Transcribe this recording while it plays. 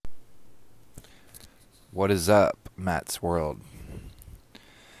What is up, Matt's World?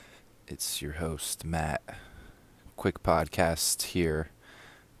 It's your host, Matt. Quick podcast here.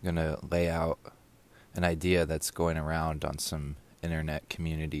 I'm going to lay out an idea that's going around on some internet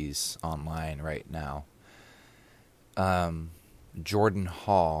communities online right now. Jordan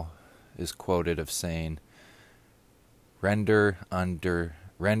Hall is quoted of saying, render unto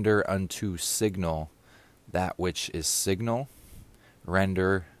signal that which is signal,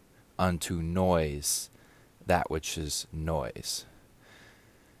 render unto noise that which is noise.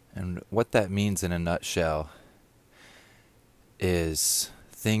 And what that means in a nutshell is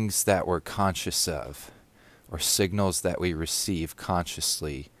things that we're conscious of, or signals that we receive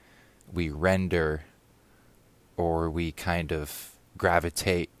consciously, we render, or we kind of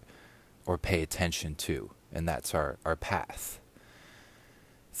gravitate or pay attention to, and that's our path.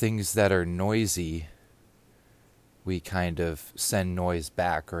 Things that are noisy, we kind of send noise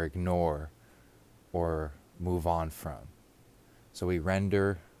back or ignore or move on from. So we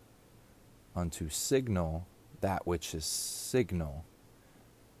render unto signal that which is signal.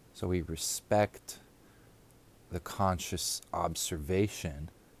 So we respect the conscious observation,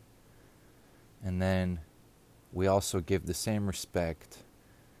 and then we also give the same respect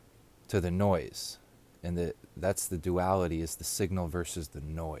to the noise. And that's the duality, is the signal versus the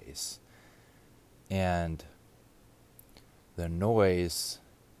noise. And the noise,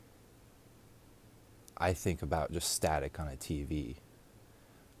 I think about just static on a TV.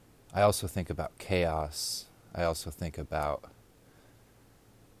 I also think about chaos. I also think about,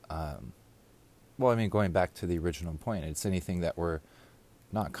 going back to the original point, it's anything that we're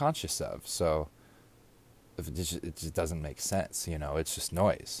not conscious of. So if it just doesn't make sense, it's just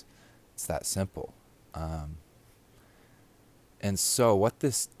noise. It's that simple. And so what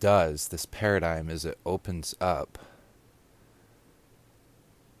this does, this paradigm, is it opens up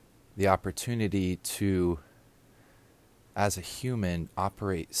the opportunity to, as a human,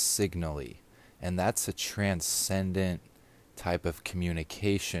 operate signally. And that's a transcendent type of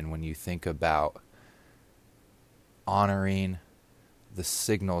communication when you think about honoring the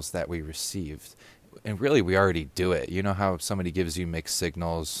signals that we received. And really, we already do it. You know how somebody gives you mixed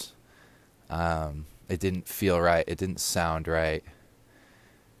signals? It didn't feel right. It didn't sound right.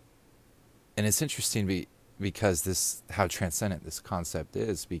 And it's interesting because how transcendent this concept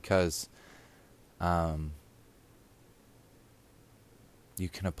is, because you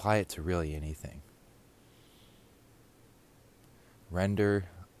can apply it to really anything. Render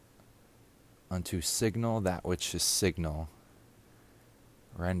unto signal that which is signal.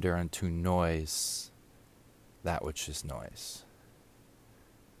 Render unto noise that which is noise.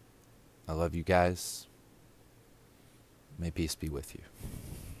 I love you guys. May peace be with you.